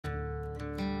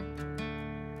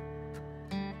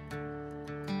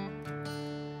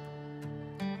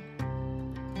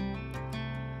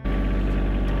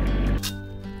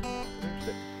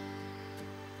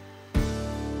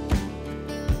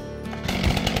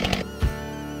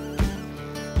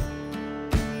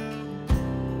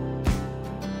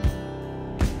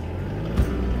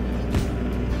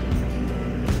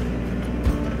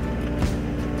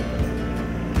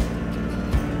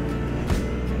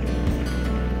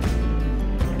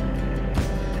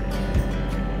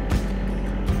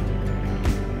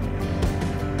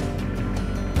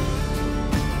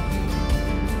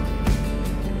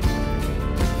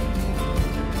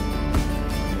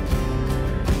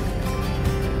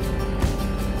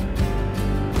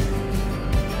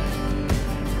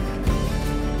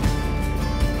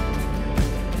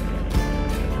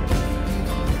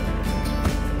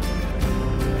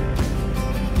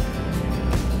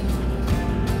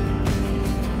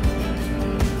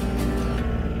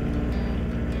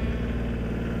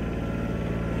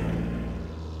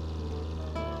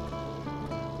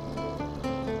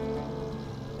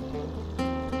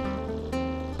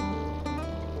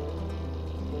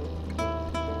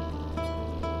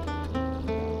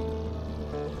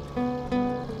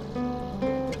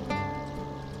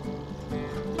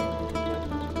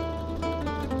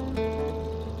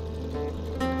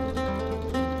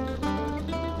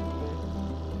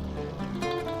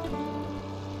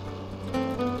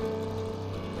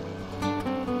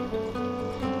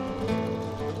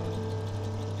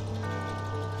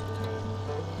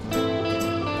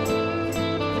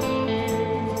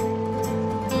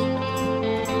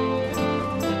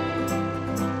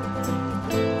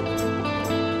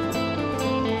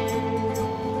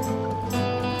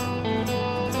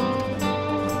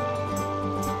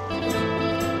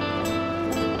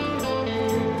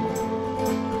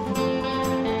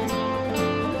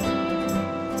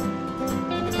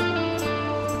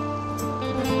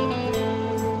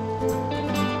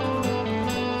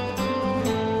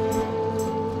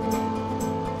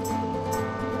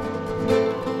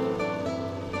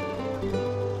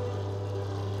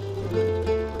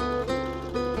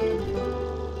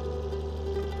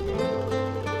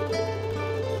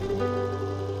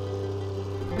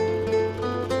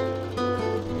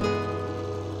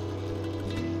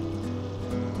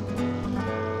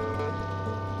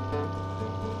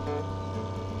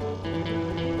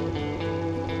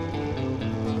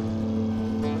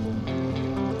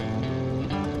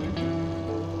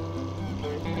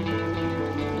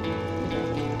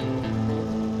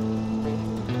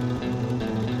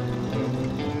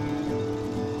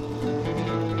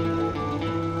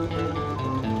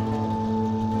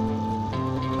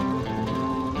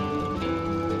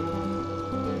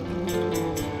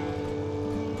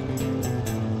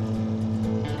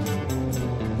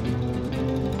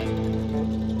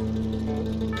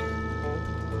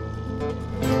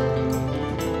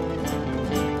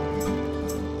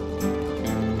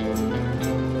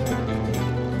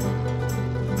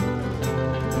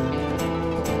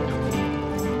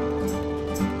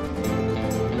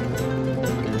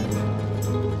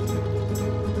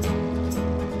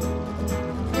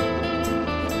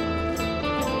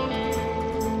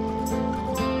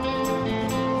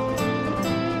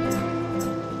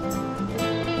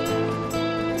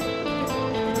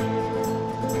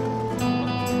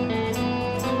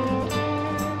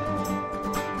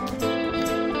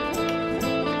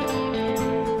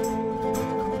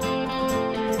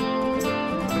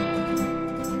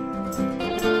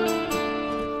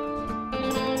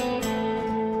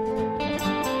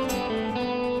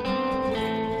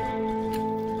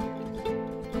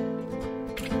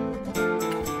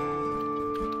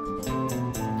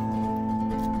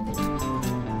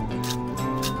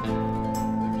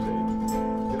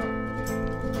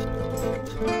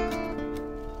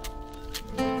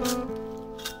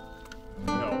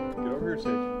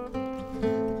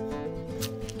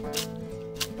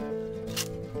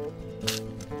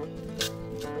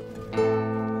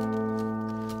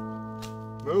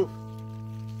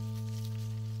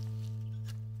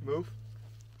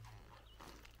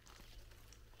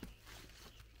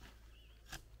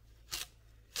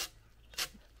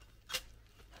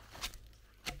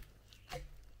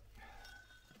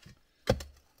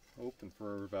hoping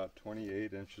for about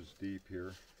 28 inches deep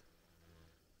here.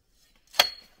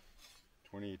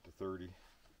 28 to 30.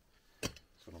 That's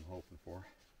what I'm hoping for.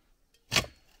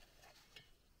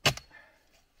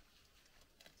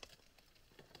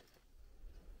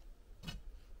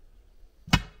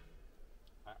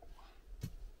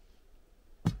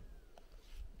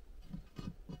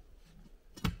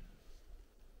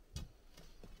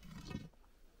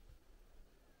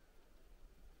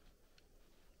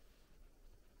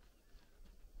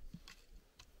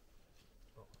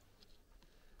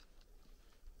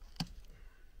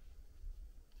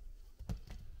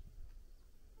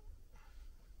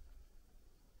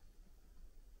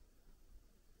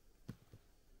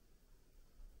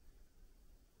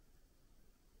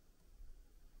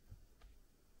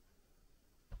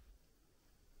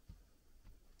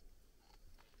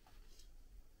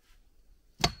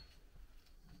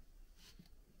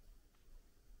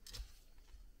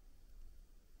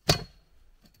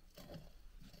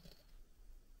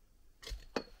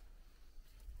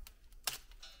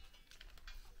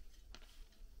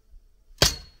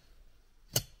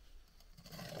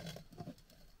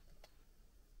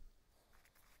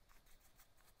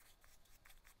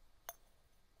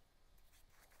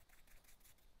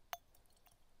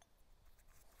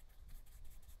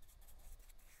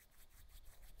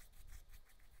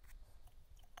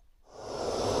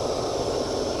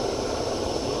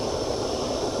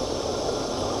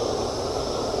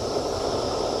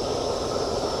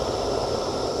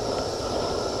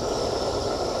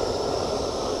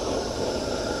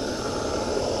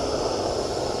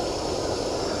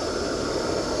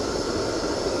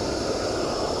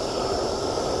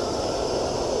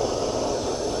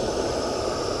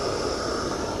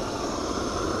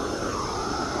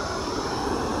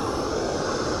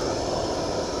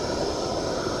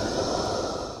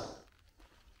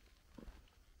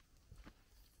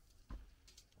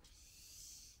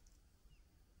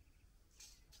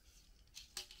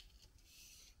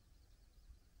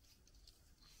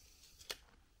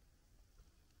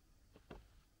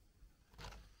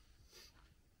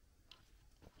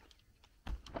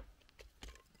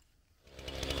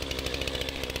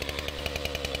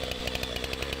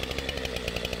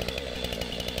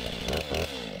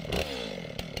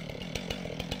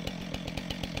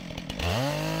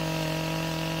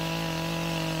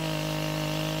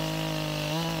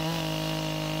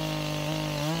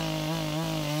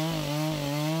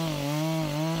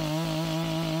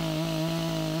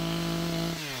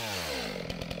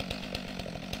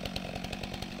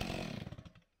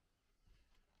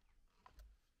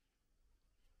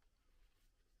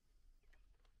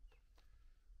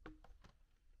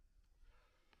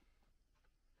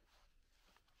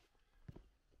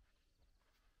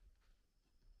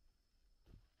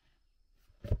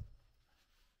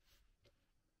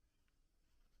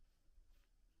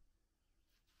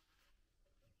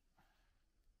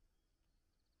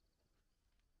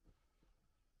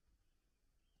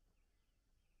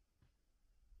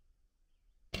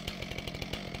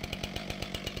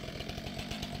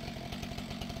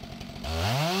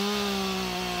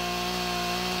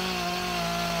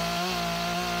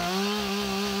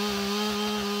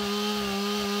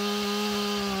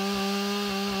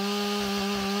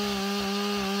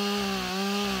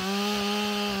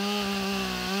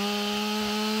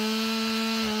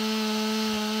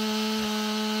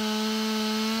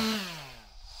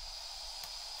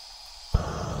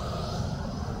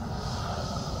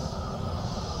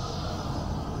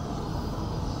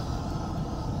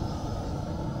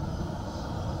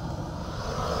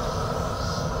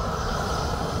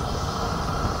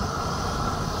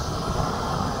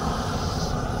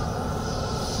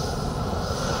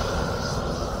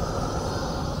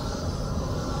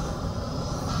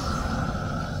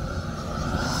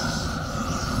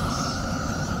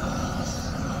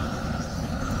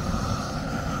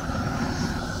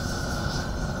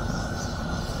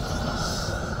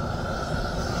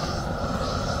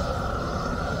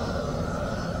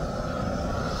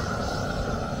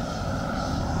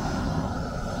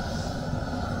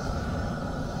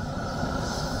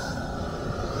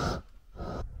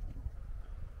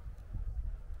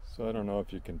 So I don't know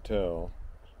if you can tell.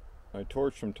 I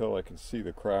torched them until I can see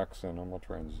the cracks in them. I'll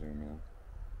try and zoom in.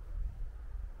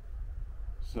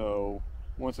 So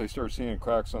once I start seeing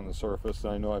cracks on the surface,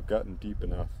 I know I've gotten deep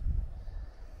enough.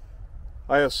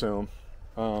 I assume.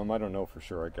 I don't know for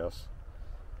sure, I guess.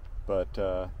 But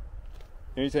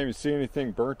anytime you see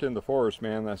anything burnt in the forest,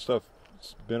 man, that stuff's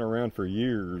been around for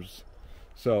years.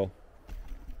 So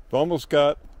I've almost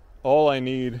got all I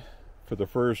need for the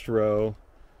first row.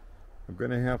 I'm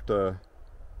going to have to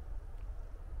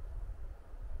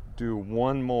do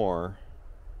one more.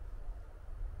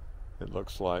 It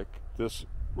looks like this,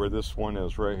 where this one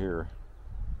is right here.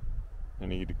 I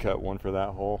need to cut one for that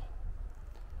hole.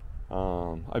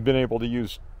 I've been able to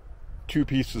use 2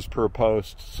 pieces per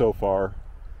post so far.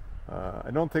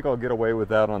 I don't think I'll get away with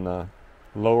that on the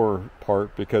lower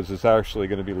part because it's actually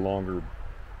going to be longer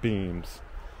beams.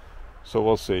 So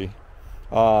we'll see.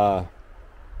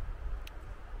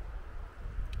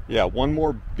 Yeah, one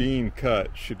more beam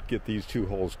cut should get these 2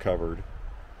 holes covered.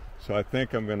 So I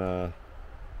think I'm going to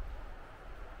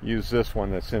use this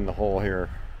one that's in the hole here.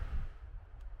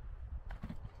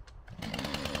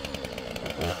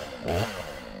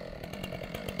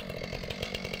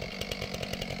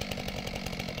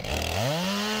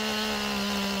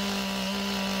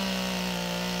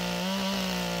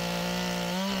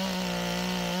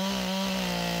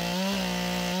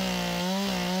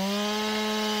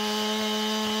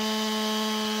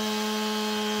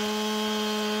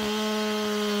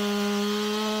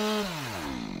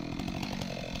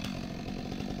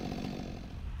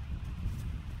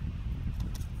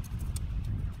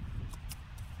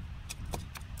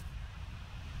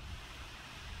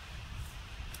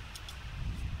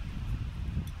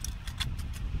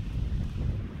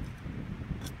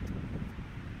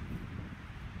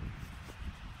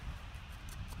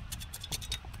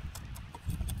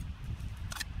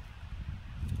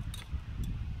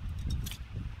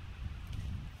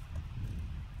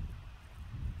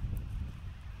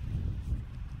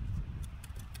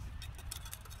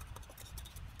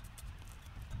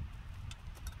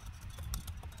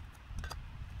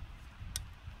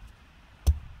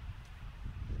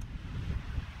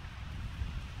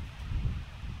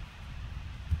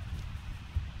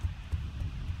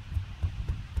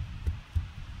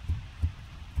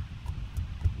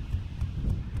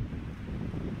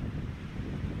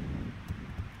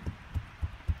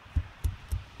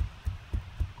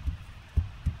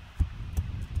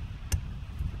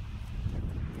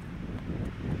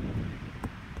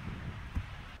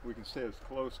 We can stay as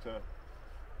close to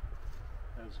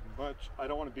as much. I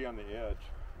don't want to be on the edge,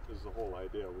 is the whole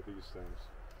idea with these things.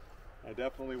 I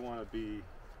definitely want to be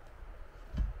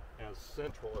as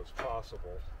central as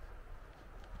possible.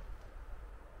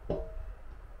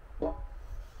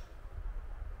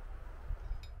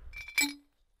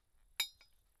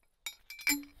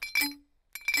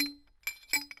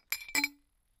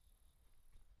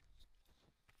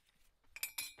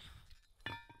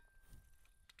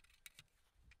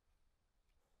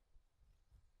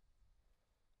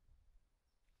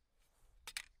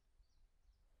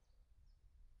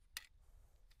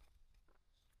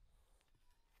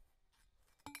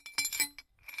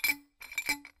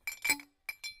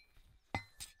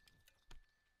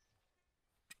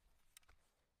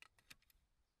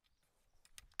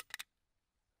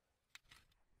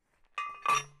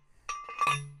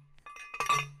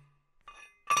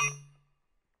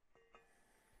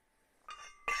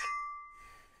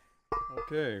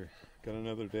 Okay, got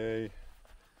another day.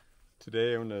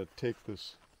 Today I'm going to take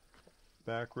this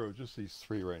back row, just these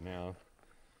 3 right now.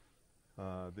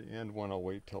 The end one I'll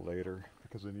wait till later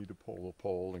because I need to pull the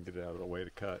pole and get it out of the way to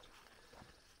cut.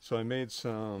 So I made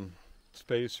some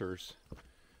spacers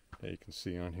that you can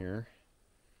see on here.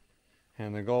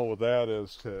 And the goal with that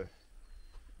is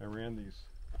I ran these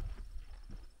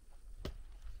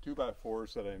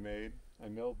 2x4s that I made. I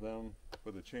milled them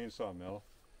with a chainsaw mill.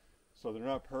 So they're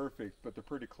not perfect, but they're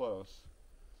pretty close.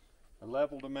 I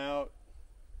leveled them out.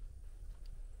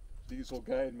 These will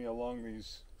guide me along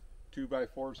these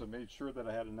 2x4s. I made sure that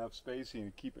I had enough spacing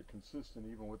to keep it consistent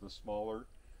even with the smaller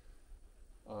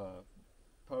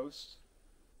posts.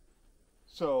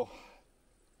 So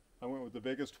I went with the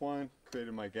biggest one,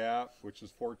 created my gap, which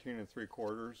is 14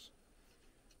 3/4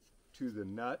 to the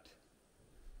nut,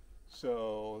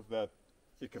 so that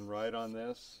it can ride on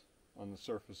this, on the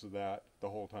surface of that the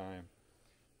whole time.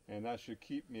 And that should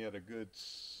keep me at a good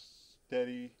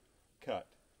steady cut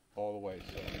all the way.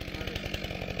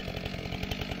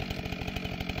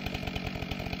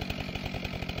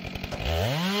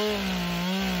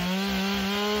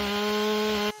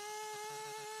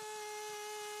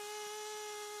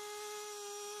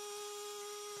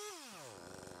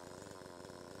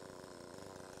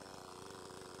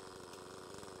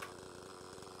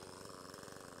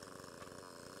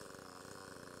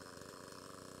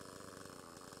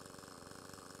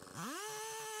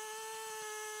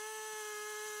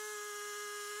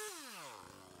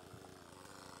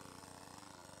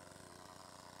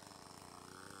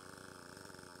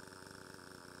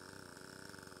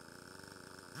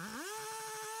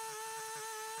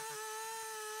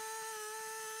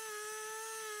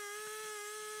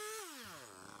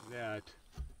 That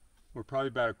We're probably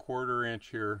about 1/4 inch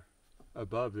here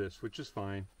above this, which is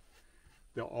fine.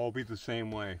 They'll all be the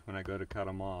same way when I go to cut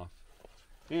them off.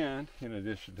 And in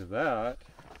addition to that,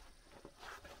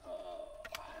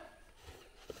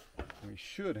 we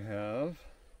should have,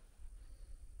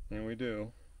 and we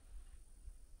do,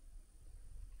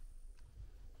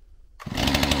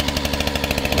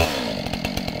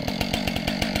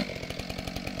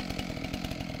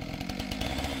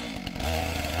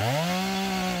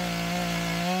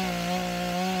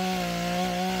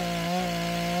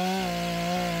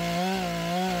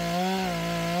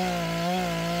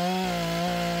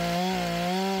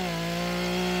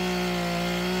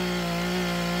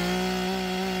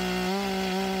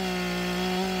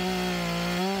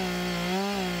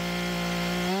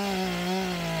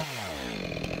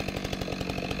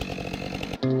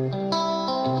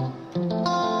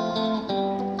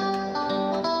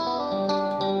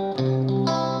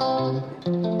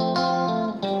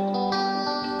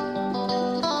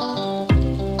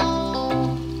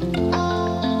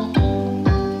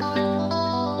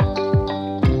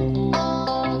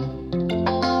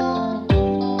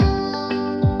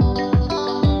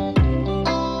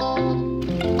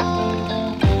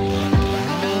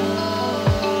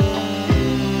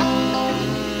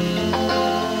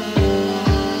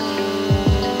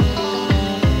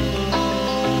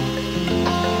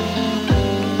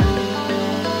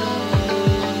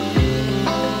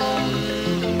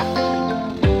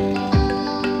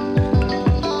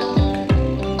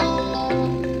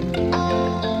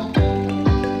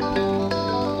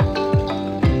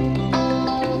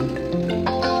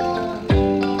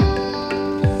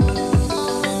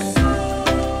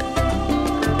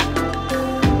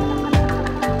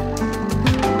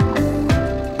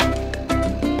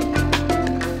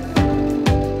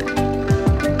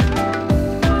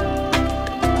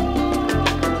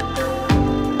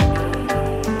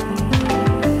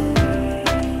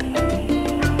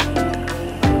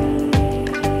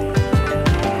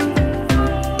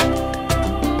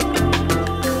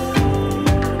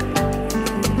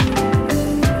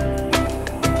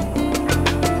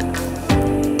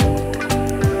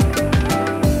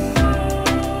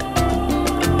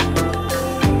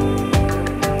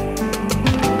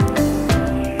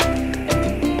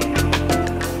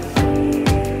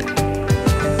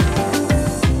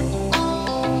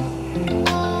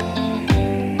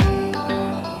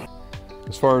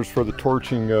 as far as for the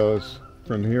torching goes,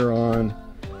 from here on,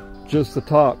 just the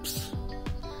tops.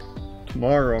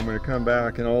 Tomorrow I'm going to come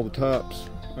back and all the tops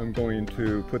I'm going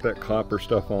to put that copper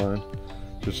stuff on,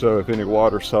 just so if any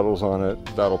water settles on it,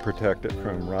 that'll protect it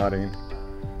from rotting.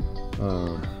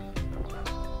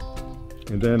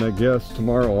 And then I guess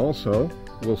tomorrow also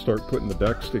we'll start putting the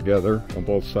decks together on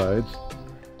both sides.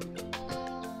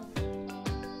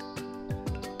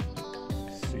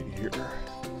 See here,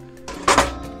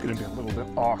 it's going to be a little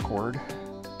bit awkward.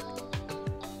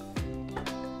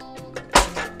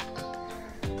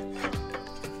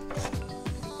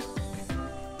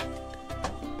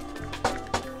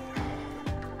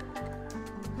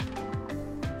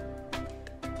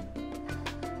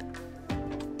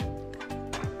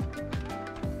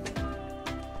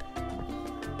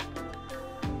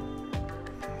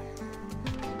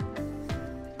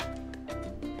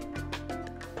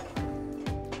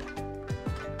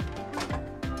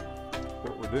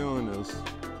 Doing is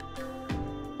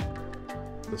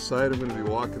the side I'm going to be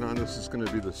walking on, this is going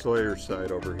to be the Sawyer side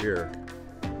over here,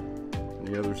 and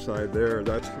the other side there,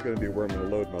 that's going to be where I'm going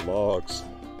to load my logs.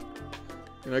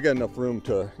 And I got enough room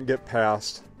to get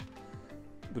past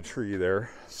the tree there,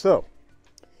 so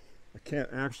I can't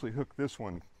actually hook this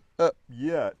one up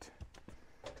yet,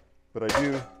 but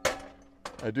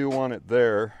I do want it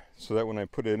there so that when I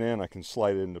put it in I can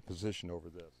slide it into position over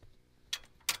this.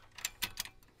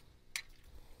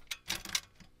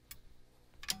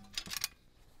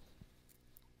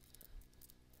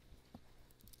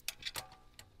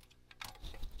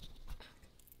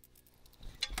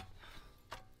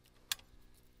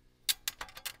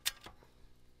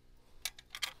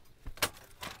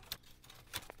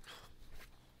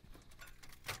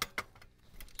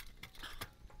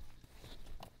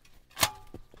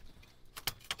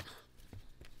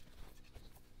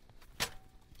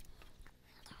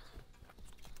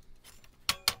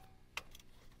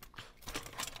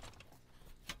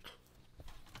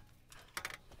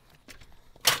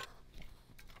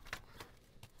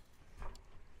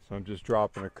 So I'm just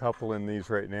dropping a couple in these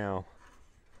right now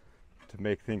to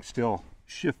make things still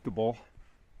shiftable.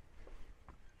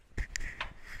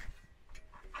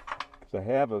 So I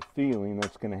have a feeling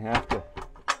that's going to have to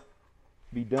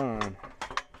be done.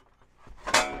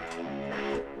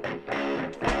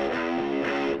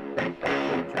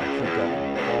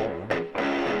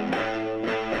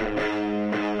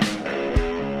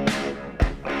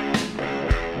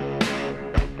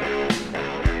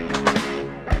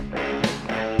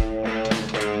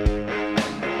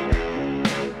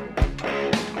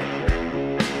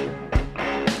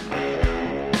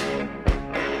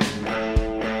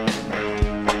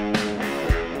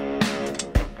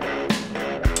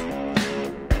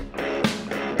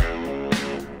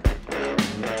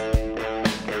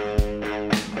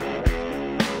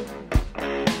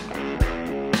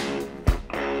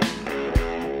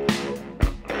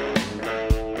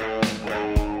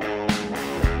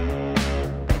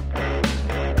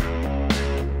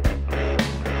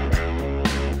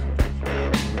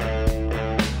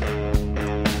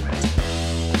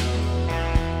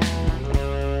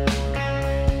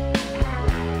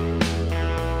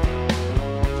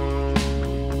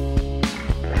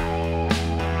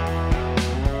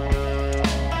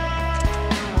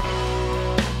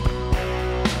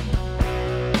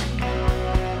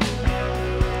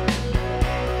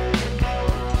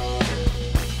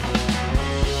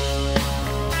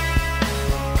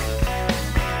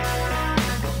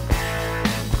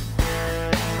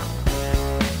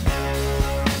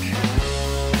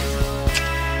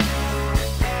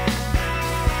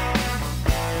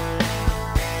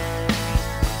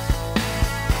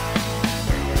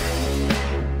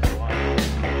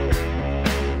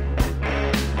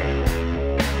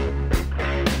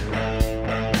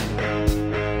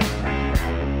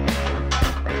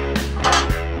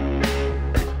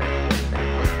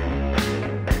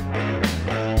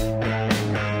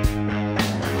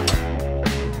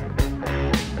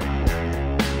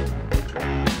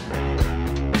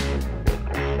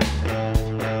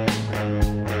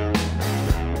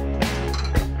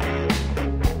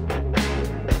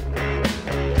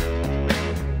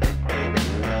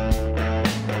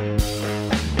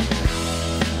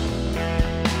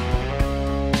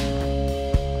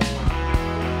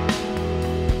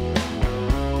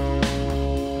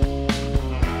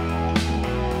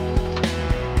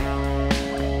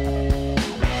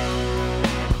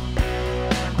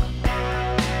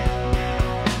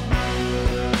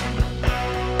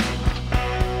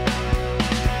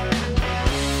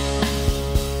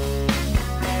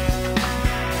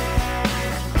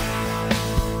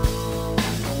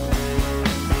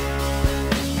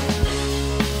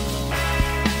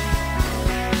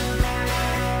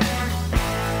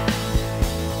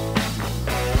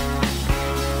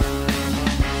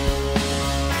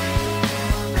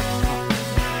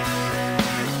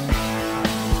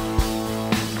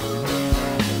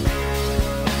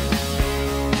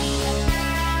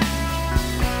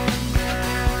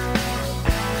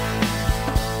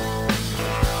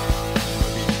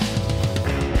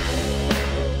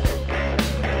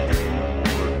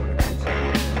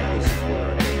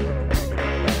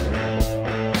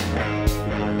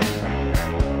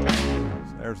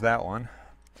 that one.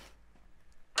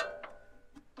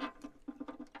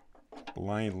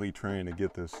 Blindly trying to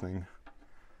get this thing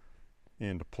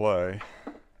into play.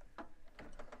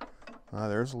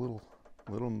 There's a little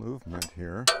movement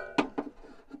here.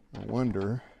 I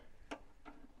wonder.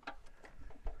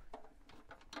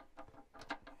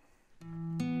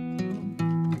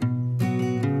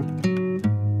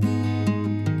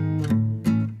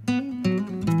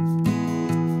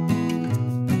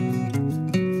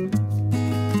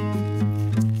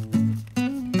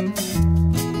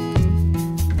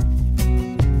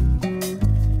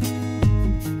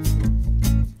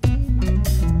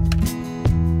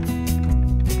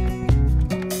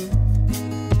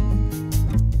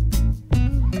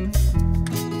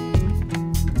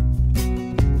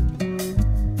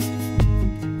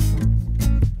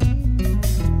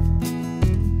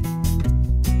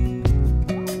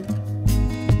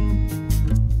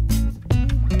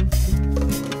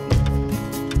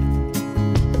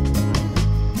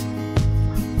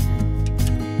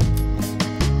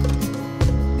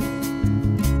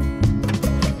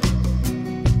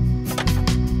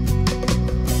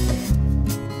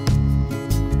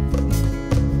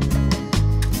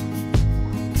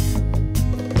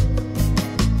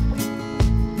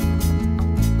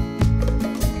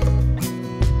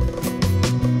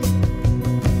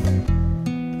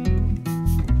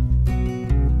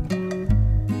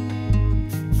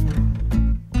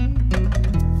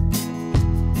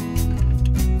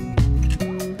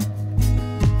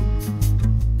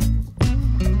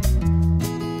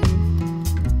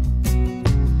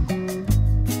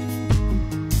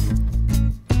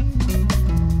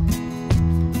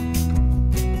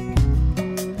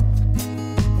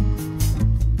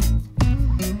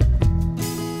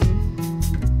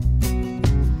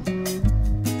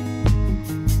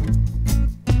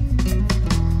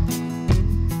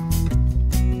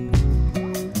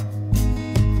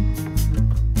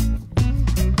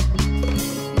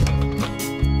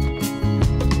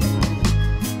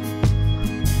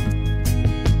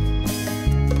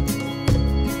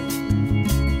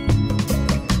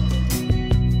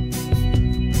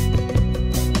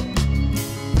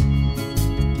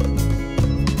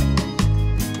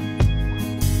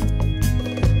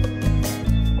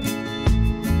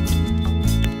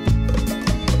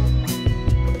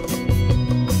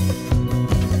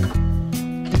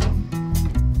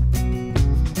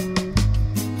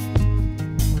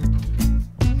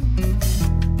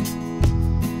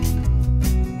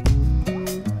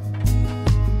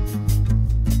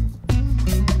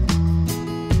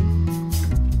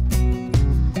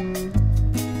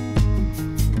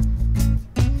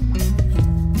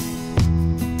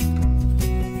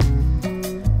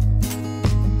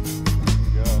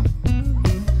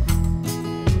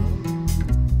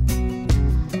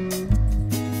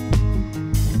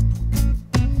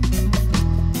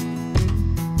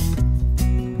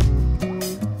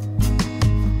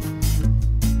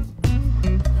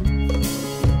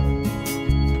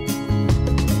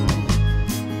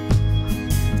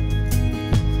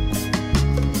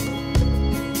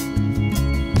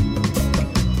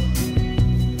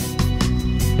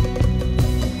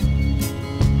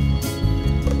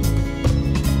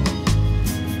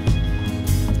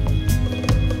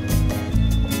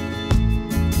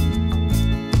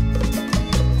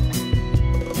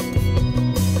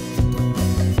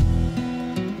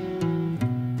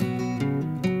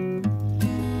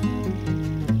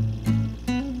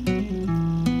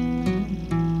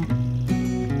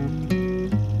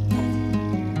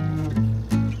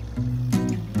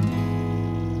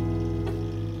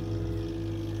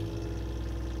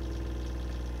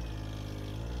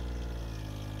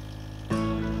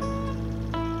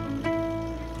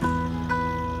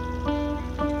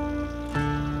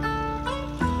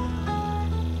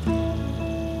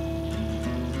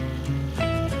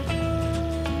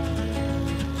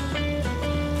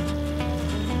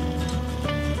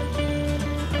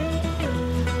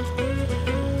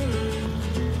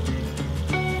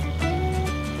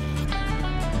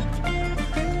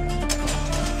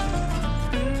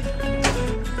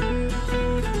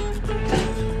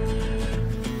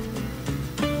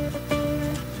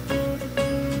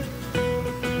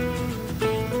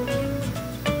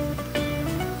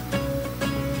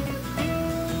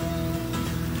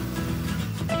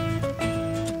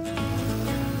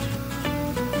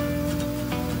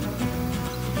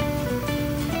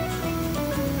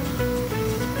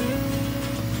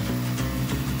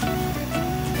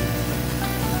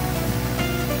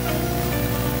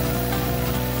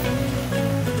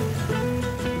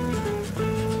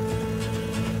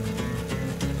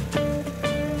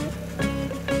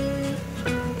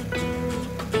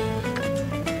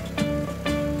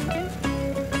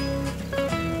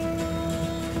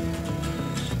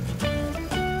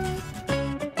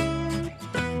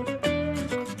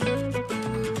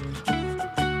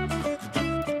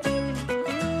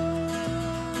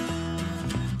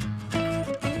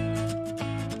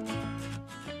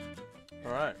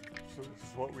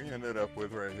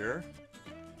 here.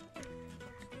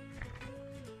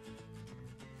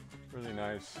 Really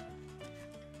nice.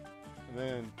 And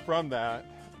then from that,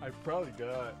 I've probably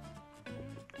got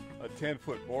a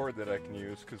 10-foot board that I can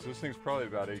use because this thing's probably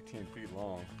about 18 feet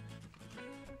long.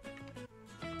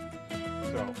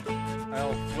 So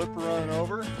I'll flip her on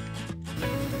over.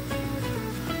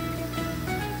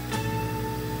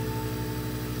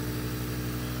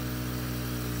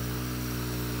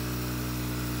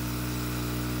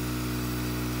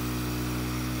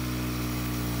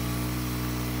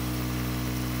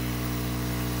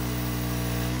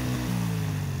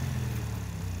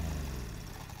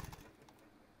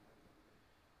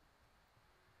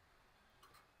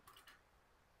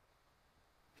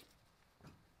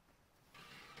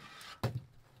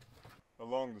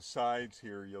 Along the sides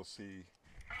here you'll see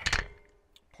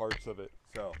parts of it,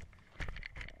 so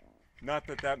not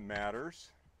that that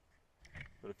matters,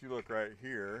 but if you look right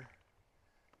here,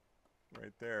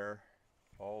 right there,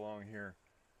 all along here,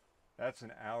 that's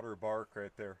an outer bark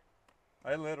right there.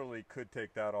 I literally could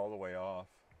take that all the way off,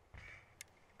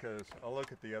 because I'll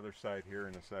look at the other side here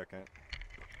in a second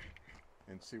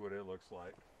and see what it looks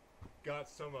like. Got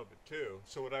some of it too,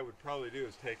 so what I would probably do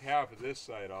is take half of this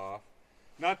side off.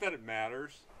 Not that it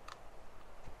matters.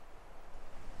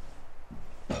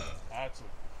 That's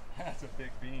a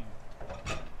big beam.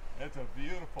 It's a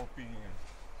beautiful beam.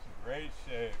 It's a great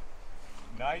shape.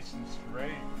 Nice and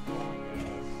straight. Oh my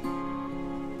goodness.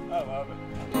 I love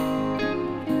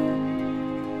it.